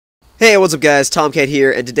Hey, what's up guys, Tomcat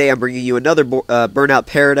here, and today I'm bringing you another Burnout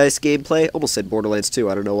Paradise gameplay. Almost said Borderlands 2,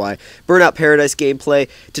 I don't know why. Burnout Paradise gameplay.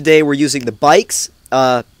 Today we're using the bikes.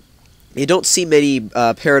 You don't see many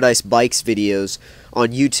Paradise Bikes videos on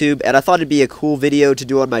YouTube, and I thought it'd be a cool video to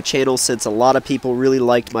do on my channel since a lot of people really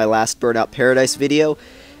liked my last Burnout Paradise video.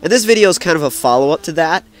 And this video is kind of a follow-up to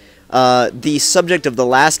that. The subject of the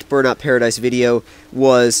last Burnout Paradise video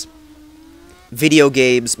was video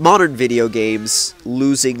games, modern video games,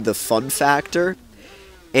 losing the fun factor,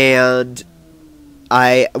 and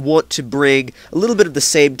I want to bring a little bit of the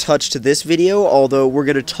same touch to this video, although we're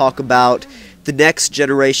going to talk about the next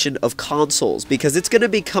generation of consoles, because it's going to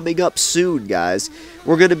be coming up soon, guys.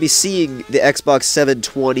 We're going to be seeing the Xbox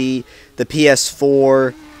 720, the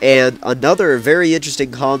PS4, and another very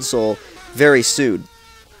interesting console very soon.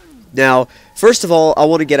 Now, first of all, I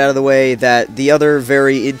want to get out of the way that the other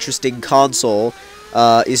very interesting console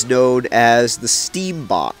is known as the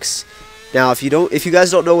Steambox. Now, if you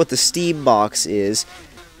guys don't know what the Steambox is,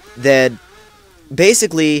 then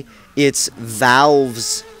basically it's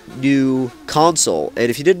Valve's new console. And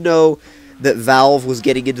if you didn't know that Valve was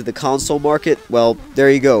getting into the console market, well, there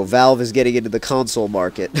you go. Valve is getting into the console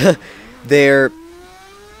market. They're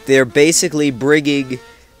basically bringing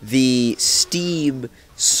the Steam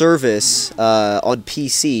service on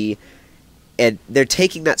PC, and they're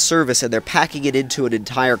taking that service and they're packing it into an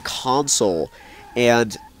entire console,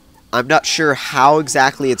 and I'm not sure how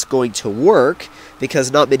exactly it's going to work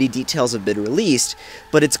because not many details have been released,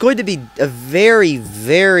 but it's going to be a very,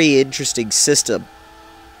 very interesting system,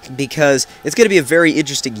 because it's going to be a very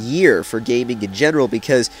interesting year for gaming in general,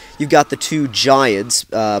 because you've got the two giants,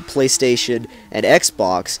 PlayStation and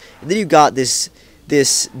Xbox, and then you've got this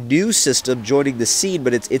new system joining the scene.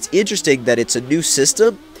 But it's interesting that it's a new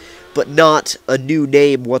system, but not a new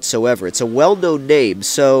name whatsoever. It's a well-known name,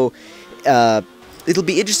 so it'll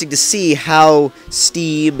be interesting to see how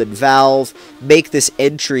Steam and Valve make this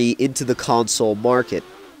entry into the console market.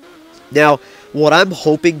 Now, what I'm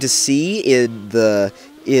hoping to see in the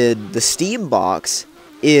Steambox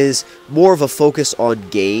is more of a focus on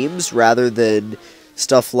games rather than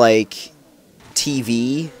stuff like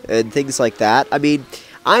TV and things like that. I mean,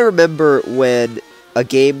 I remember when a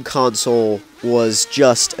game console was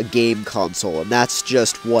just a game console, and that's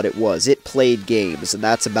just what it was. It played games, and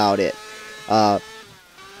that's about it. And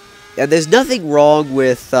there's nothing wrong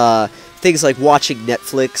with things like watching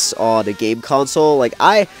Netflix on a game console. Like,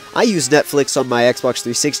 I use Netflix on my Xbox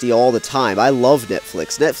 360 all the time. I love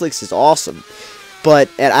Netflix. Netflix is awesome. But,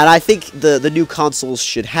 and I think the new consoles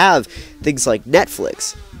should have things like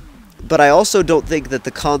Netflix. But I also don't think that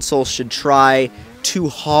the console should try too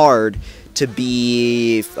hard to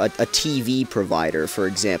be a TV provider, for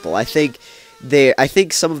example. I think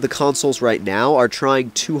some of the consoles right now are trying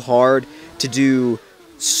too hard to do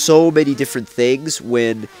so many different things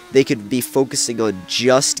when they could be focusing on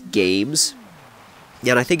just games.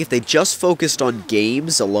 And I think if they just focused on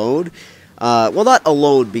games alone, well, not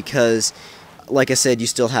alone, because like I said, you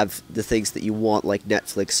still have the things that you want, like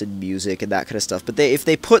Netflix and music and that kind of stuff. But if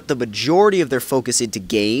they put the majority of their focus into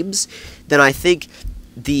games, then I think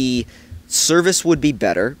the service would be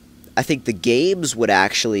better. I think the games would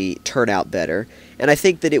actually turn out better. And I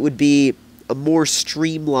think that it would be a more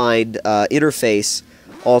streamlined interface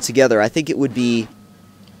altogether. I think it would be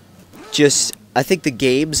I think the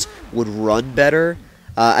games would run better.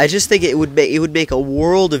 I just think it would make a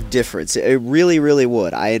world of difference. It really, really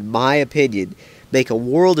would. In my opinion, make a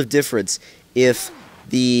world of difference if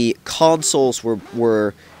the consoles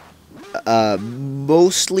were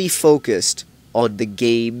mostly focused on the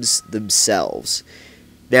games themselves.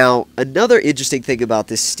 Now, another interesting thing about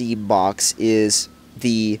this Steambox is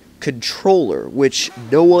the controller, which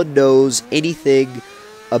no one knows anything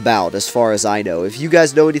about, as far as I know. If you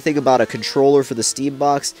guys know anything about a controller for the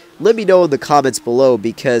Steambox, let me know in the comments below,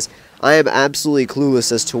 because I am absolutely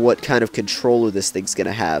clueless as to what kind of controller this thing's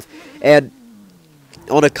gonna have. And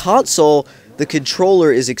on a console, the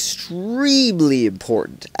controller is extremely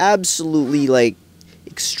important. Absolutely, like,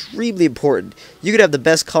 extremely important. You could have the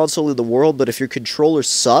best console in the world, but if your controller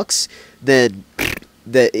sucks, then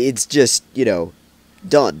it's just, you know,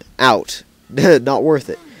 done, out, not worth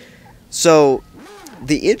it. So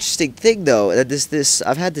the interesting thing, though, and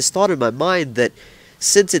I've had this thought in my mind, that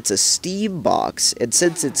since it's a Steambox, and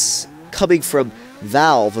since it's coming from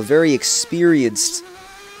Valve, a very experienced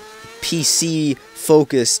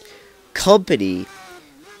PC-focused company,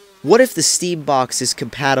 what if the Steambox is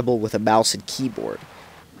compatible with a mouse and keyboard?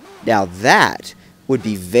 Now that would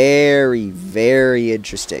be very, very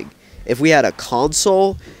interesting. If we had a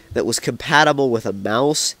console that was compatible with a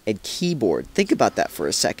mouse and keyboard, think about that for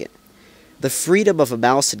a second. the freedom of a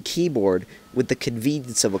mouse and keyboard with the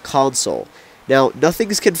convenience of a console. Now,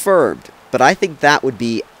 nothing's confirmed, but I think that would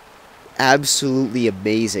be absolutely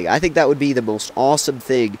amazing. I think that would be the most awesome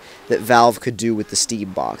thing that Valve could do with the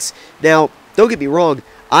Steambox. Now, don't get me wrong,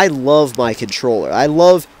 I love my controller. I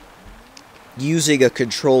love using a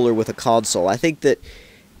controller with a console. I think that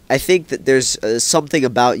there's something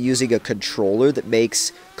about using a controller that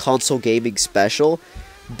makes console gaming special,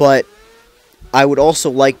 but I would also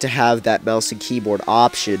like to have that mouse and keyboard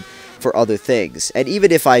option for other things. And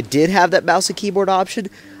even if I did have that mouse and keyboard option,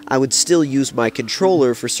 I would still use my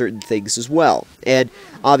controller for certain things as well. And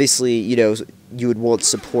obviously, you know, you would want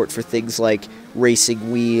support for things like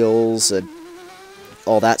racing wheels and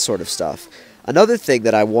all that sort of stuff. Another thing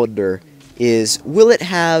that I wonder is, will it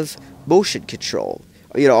have motion control?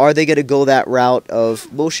 You know, are they going to go that route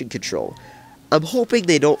of motion control? I'm hoping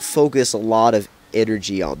they don't focus a lot of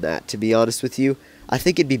energy on that, to be honest with you. I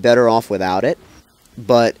think it'd be better off without it.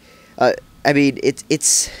 But, I mean,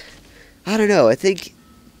 it's I don't know, I think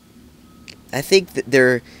that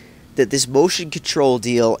this motion control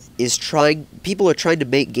deal is people are trying to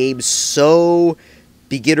make games so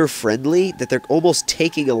beginner friendly that they're almost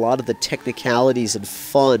taking a lot of the technicalities and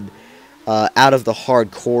fun out of the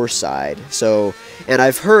hardcore side. So, and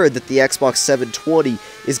I've heard that the Xbox 720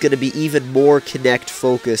 is going to be even more Kinect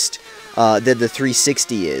focused than the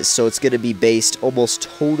 360 is. So it's going to be based almost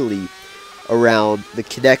totally around the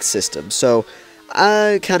Kinect system. So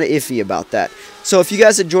I'm kind of iffy about that. So if you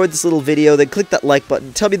guys enjoyed this little video, then click that like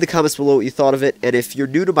button. Tell me in the comments below what you thought of it. And if you're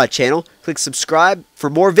new to my channel, click subscribe for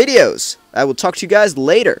more videos. I will talk to you guys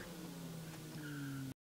later.